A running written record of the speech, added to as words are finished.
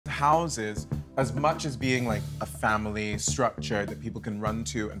houses, as much as being like a family structure that people can run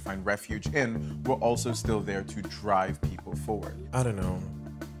to and find refuge in, we're also still there to drive people forward. I don't know.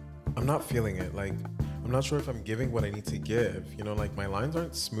 I'm not feeling it. Like, I'm not sure if I'm giving what I need to give. You know, like my lines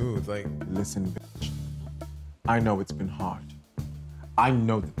aren't smooth. Like, listen, bitch. I know it's been hard. I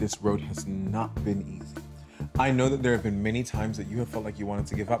know that this road has not been easy. I know that there have been many times that you have felt like you wanted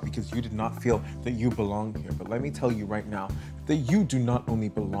to give up because you did not feel that you belong here. But let me tell you right now that you do not only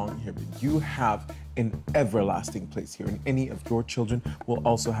belong here, but you have an everlasting place here, and any of your children will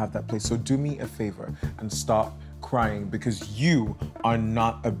also have that place. So do me a favor and stop crying, because you are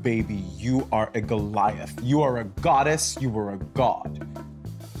not a baby. You are a Goliath. You are a goddess. You are a god.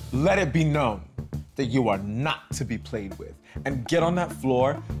 Let it be known that you are not to be played with. And get on that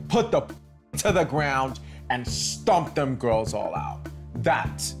floor, put the to the ground, and stomp them girls all out.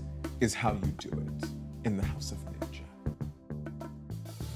 That is how you do it in the House of